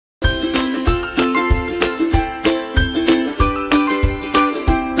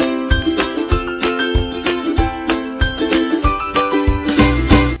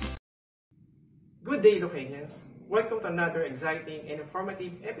Welcome to another exciting and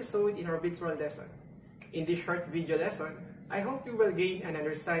informative episode in our virtual lesson. In this short video lesson, I hope you will gain an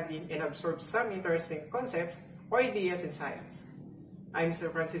understanding and absorb some interesting concepts or ideas in science. I'm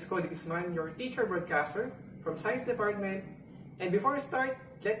Sir Francisco de Guzman, your teacher broadcaster from Science Department, and before we start,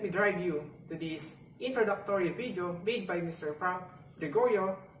 let me drive you to this introductory video made by Mr. Frank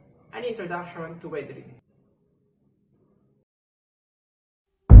Gregorio, an introduction to weathering.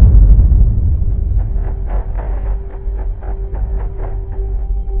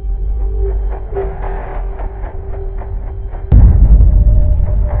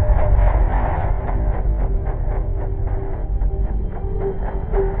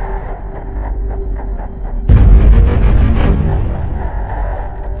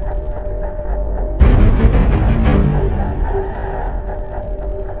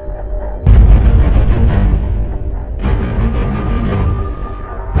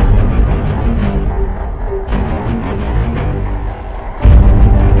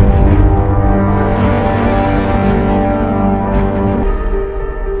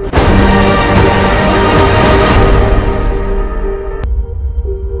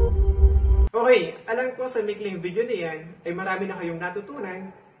 Okay, alam ko sa mikling video na yan ay marami na kayong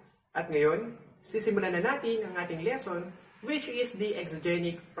natutunan at ngayon, sisimulan na natin ang ating lesson which is the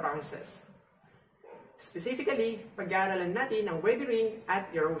exogenic process. Specifically, pag-aaralan natin ang weathering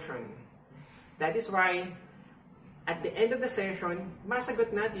at erosion. That is why, at the end of the session,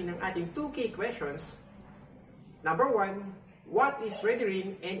 masagot natin ang ating 2 key questions. Number 1, what is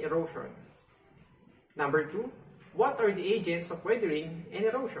weathering and erosion? Number 2, what are the agents of weathering and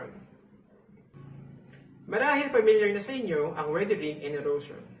erosion? Marahil familiar na sa inyo ang weathering and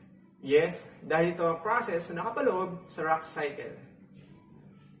erosion. Yes, dahil ito ang process na nakapaloob sa rock cycle.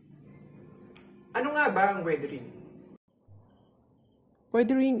 Ano nga ba ang weathering?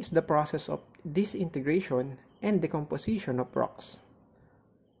 Weathering is the process of disintegration and decomposition of rocks.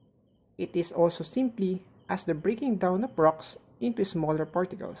 It is also simply as the breaking down of rocks into smaller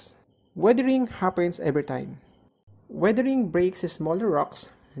particles. Weathering happens every time. Weathering breaks smaller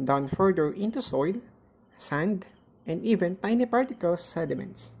rocks down further into soil, sand, and even tiny particles,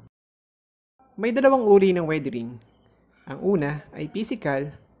 sediments. May dalawang uri ng weathering. Ang una ay physical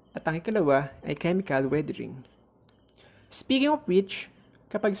at ang ikalawa ay chemical weathering. Speaking of which,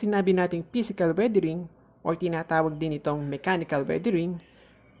 kapag sinabi nating physical weathering or tinatawag din itong mechanical weathering,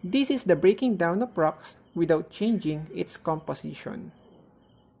 this is the breaking down of rocks without changing its composition.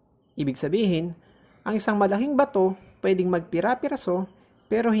 Ibig sabihin, ang isang malaking bato pwedeng magpira-piraso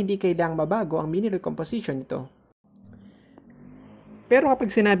pero hindi kailangang mabago ang mineral composition nito. Pero kapag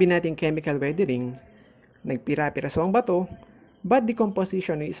sinabi natin chemical weathering, nagpira-piraso ang bato, but the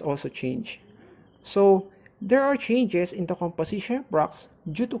composition is also changed. So, there are changes in the composition of rocks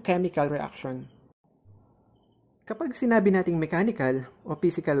due to chemical reaction. Kapag sinabi nating mechanical o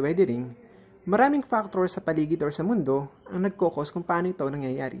physical weathering, maraming factors sa paligid or sa mundo ang nagkokos kung paano ito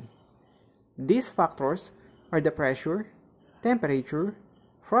nangyayari. These factors are the pressure, temperature,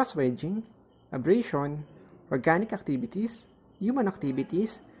 frost wedging, abrasion, organic activities, human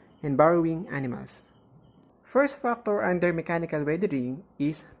activities, and burrowing animals. First factor under mechanical weathering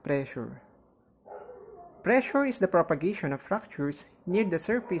is pressure. Pressure is the propagation of fractures near the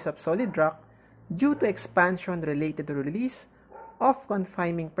surface of solid rock due to expansion related to release of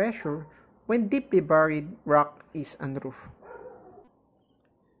confining pressure when deeply buried rock is unroofed.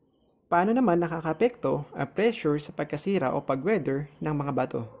 Paano naman nakakapekto ang pressure sa pagkasira o pag-weather ng mga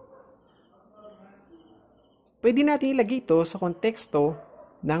bato? Pwede natin ilagay ito sa konteksto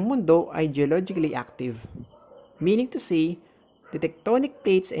ng mundo ay geologically active. Meaning to say, the tectonic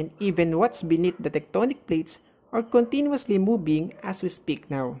plates and even what's beneath the tectonic plates are continuously moving as we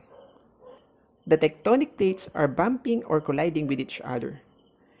speak now. The tectonic plates are bumping or colliding with each other.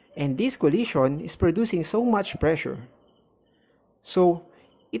 And this collision is producing so much pressure. So,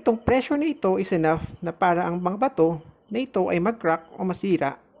 itong pressure na ito is enough na para ang mga bato na ito ay mag-crack o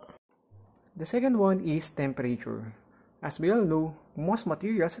masira. The second one is temperature. As we all know, most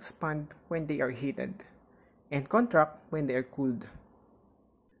materials expand when they are heated and contract when they are cooled.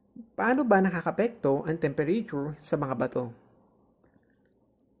 Paano ba nakakapekto ang temperature sa mga bato?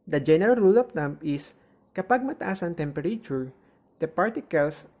 The general rule of thumb is kapag mataas ang temperature, the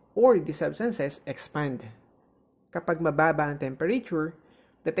particles or the substances expand. Kapag mababa ang temperature,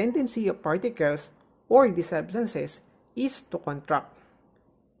 the tendency of particles or the substances is to contract.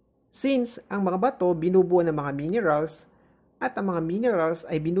 Since ang mga bato binubuo ng mga minerals at ang mga minerals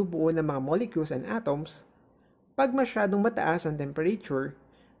ay binubuo ng mga molecules and atoms, pag masyadong mataas ang temperature,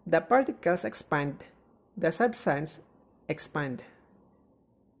 the particles expand, the substance expand.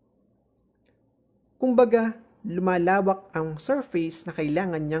 Kumbaga, lumalawak ang surface na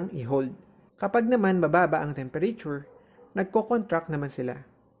kailangan niyang i-hold. Kapag naman mababa ang temperature, nagko-contract naman sila.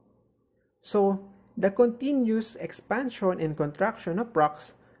 So, the continuous expansion and contraction of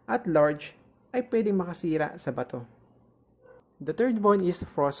rocks at large ay pwedeng makasira sa bato. The third one is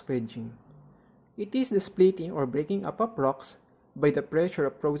frost wedging. It is the splitting or breaking up of rocks by the pressure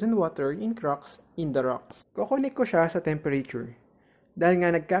of frozen water in cracks in the rocks. Kukonek ko siya sa temperature. Dahil nga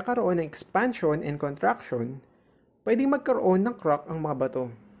nagkakaroon ng expansion and contraction, pwedeng magkaroon ng crack ang mga bato.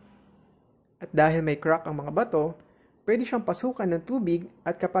 At dahil may crack ang mga bato, pwede siyang pasukan ng tubig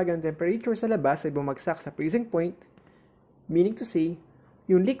at kapag ang temperature sa labas ay bumagsak sa freezing point, meaning to say,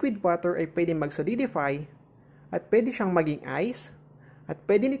 yung liquid water ay pwedeng mag-solidify at pwede siyang maging ice at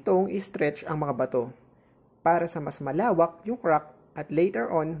pwede nitong i-stretch ang mga bato para sa mas malawak yung crack at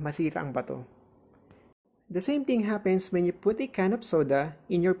later on masira ang bato. The same thing happens when you put a can of soda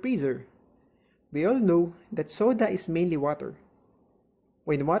in your freezer. We all know that soda is mainly water.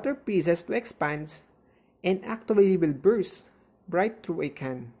 When water freezes to expand and actually will burst right through a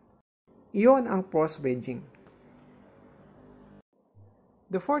can. Iyon ang frost wedging.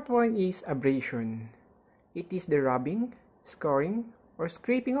 The fourth one is abrasion. It is the rubbing, scoring, or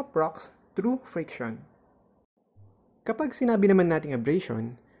scraping of rocks through friction. Kapag sinabi naman nating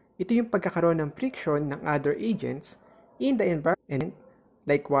abrasion, ito yung pagkakaroon ng friction ng other agents in the environment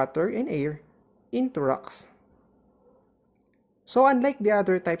like water and air into rocks. So unlike the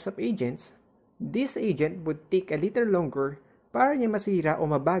other types of agents, this agent would take a little longer para niya masira o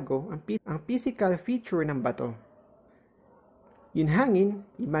mabago ang physical feature ng bato. Yung hangin,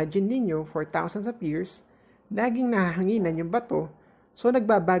 imagine ninyo for thousands of years, laging nahahanginan yung bato, so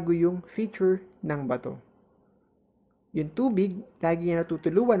nagbabago yung feature ng bato. Yung tubig, lagi niya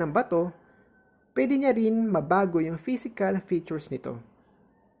natutuluan ng bato, pwede niya rin mabago yung physical features nito.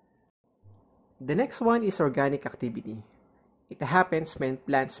 The next one is organic activity. It happens when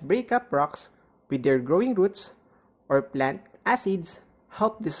plants break up rocks with their growing roots or plant acids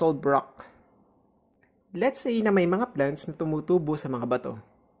help dissolve rock. Let's say na may mga plants na tumutubo sa mga bato.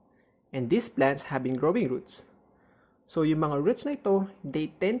 And these plants having growing roots. So yung mga roots na ito,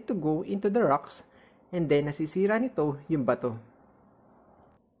 they tend to go into the rocks and then nasisira nito yung bato.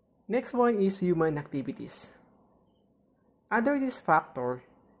 Next one is human activities. Under this factor,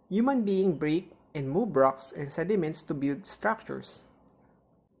 human beings break and move rocks and sediments to build structures.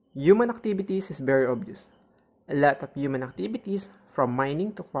 Human activities is very obvious. A lot of human activities, from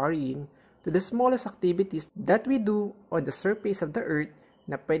mining to quarrying, to the smallest activities that we do on the surface of the earth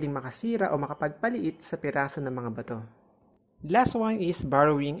na pwedeng makasira o makapagpaliit sa piraso ng mga bato. Last one is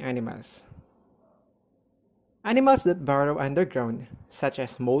burrowing animals. Animals that burrow underground, such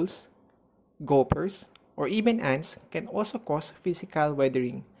as moles, gophers, or even ants, can also cause physical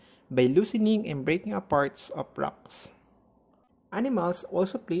weathering by loosening and breaking apart of rocks. Animals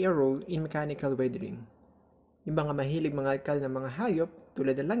also play a role in mechanical weathering. Yung mga mahilig mangalkal ng mga hayop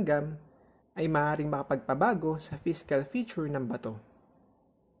tulad ng langgam ay maaaring makapagpabago sa physical feature ng bato.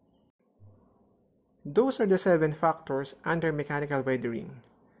 Those are the 7 factors under mechanical weathering: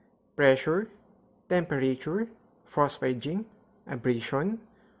 pressure, temperature, frost wedging, abrasion,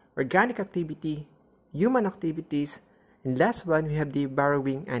 organic activity, human activities, and last one we have the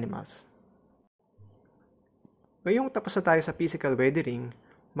burrowing animals. Ngayong tapos na tayo sa physical weathering,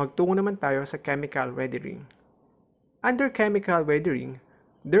 magtungo naman tayo sa chemical weathering. Under chemical weathering,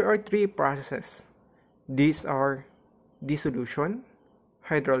 there are 3 processes. These are dissolution,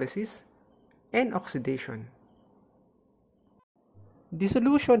 hydrolysis, and oxidation.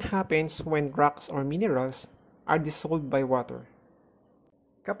 Dissolution happens when rocks or minerals are dissolved by water.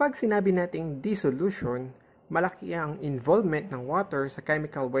 Kapag sinabi nating dissolution, malaki ang involvement ng water sa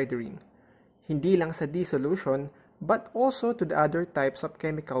chemical weathering. Hindi lang sa dissolution, but also to the other types of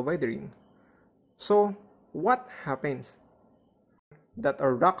chemical weathering. So, what happens? That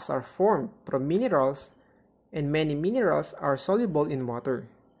our rocks are formed from minerals and many minerals are soluble in water.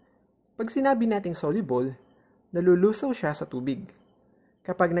 Pag sinabi nating soluble, nalulusaw siya sa tubig.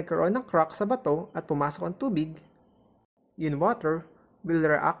 Kapag nagkaroon ng crack sa bato at pumasok ang tubig, yung water will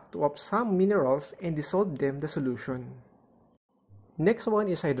react to some minerals and dissolve them the solution. Next one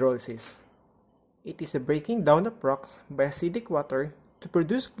is hydrolysis. It is the breaking down of rocks by acidic water to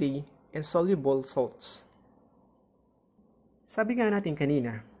produce clay and soluble salts. Sabi nga natin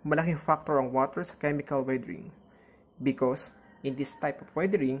kanina, malaking factor ang water sa chemical weathering because in this type of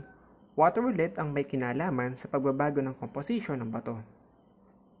weathering, water ulit ang may kinalaman sa pagbabago ng composition ng bato.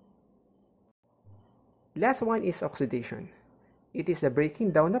 Last one is oxidation. It is the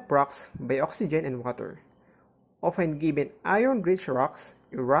breaking down of rocks by oxygen and water, often given iron-rich rocks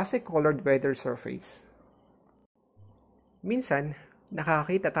a rusty-colored weathered surface. Minsan,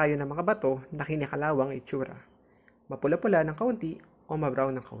 nakakakita tayo ng mga bato na kinikalawang itsura. Mapula-pula ng kaunti o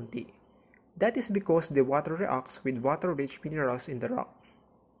mabrown ng kaunti. That is because the water reacts with water-rich minerals in the rock.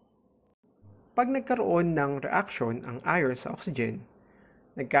 Pag nagkaroon ng reaction ang iron sa oxygen,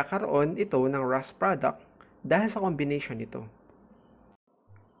 nagkakaroon ito ng rust product dahil sa combination nito.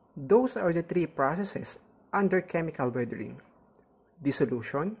 Those are the three processes under chemical weathering: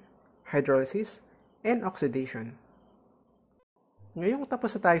 dissolution, hydrolysis, and oxidation. Ngayong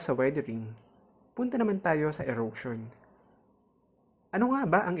tapos na tayo sa weathering, punta naman tayo sa erosion. Ano nga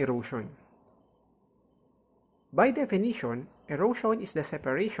ba ang erosion? By definition, erosion is the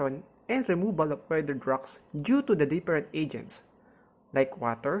separation and removal of weathered rocks due to the different agents, like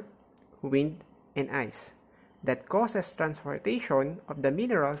water, wind, and ice, that causes transportation of the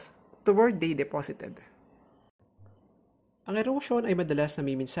minerals to where they deposited. Ang erosion ay madalas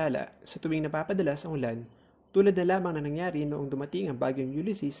namiminsala sa tuwing napapadalas ang ulan, tulad na lamang na nangyari noong dumating ang bagyong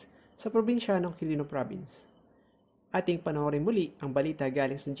Ulysses sa probinsya ng Quirino Province. Ating panoorin muli ang balita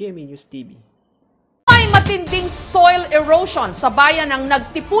galing sa GMA News TV. May matinding soil erosion sa bayan ng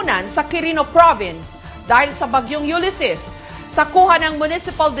Nagtipunan sa Quirino Province dahil sa bagyong Ulysses. Sa kuha ng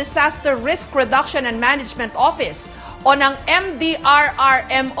Municipal Disaster Risk Reduction and Management Office o ng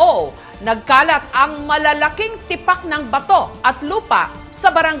MDRRMO, nagkalat ang malalaking tipak ng bato at lupa sa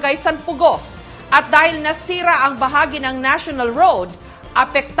barangay San Pugo. At dahil nasira ang bahagi ng National Road,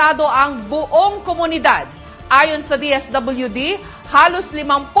 apektado ang buong komunidad. Ayon sa DSWD, halos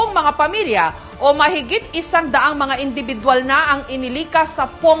 50 mga pamilya o mahigit 100 mga individual na ang inilikas sa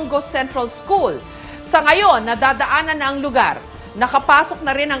Pongo Central School. Sa ngayon, nadadaanan na ang lugar. Nakapasok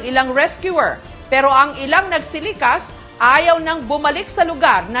na rin ang ilang rescuer, pero ang ilang nagsilikas ayaw nang bumalik sa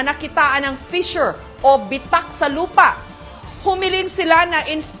lugar na nakitaan ng fissure o bitak sa lupa. Humiling sila na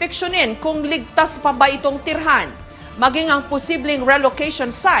inspeksyonin kung ligtas pa ba itong tirhan. Maging ang posibleng relocation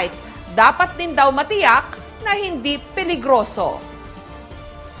site, dapat din daw matiyak na hindi peligroso.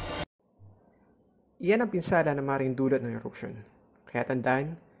 Iyan ang pinsala na maring dulot ng erosion. Kaya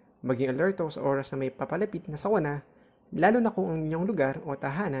tandaan, maging alerto sa oras na may papalapit na sawana, lalo na kung ang inyong lugar o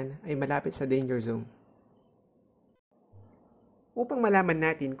tahanan ay malapit sa danger zone. Upang malaman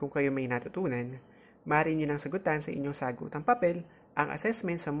natin kung kayo may natutunan, maaari nyo nang sagutan sa inyong sagutang papel ang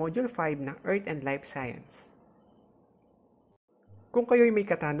assessment sa Module 5 ng Earth and Life Science. Kung kayo'y may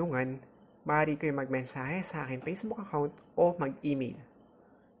katanungan, maaari kayo magmensahe sa aking Facebook account o mag-email.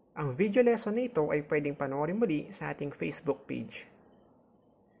 Ang video lesson na ito ay pwedeng panoorin muli sa ating Facebook page.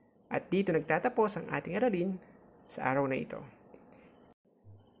 At dito nagtatapos ang ating aralin sa araw na ito.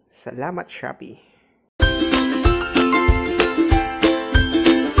 Salamat, Shopee!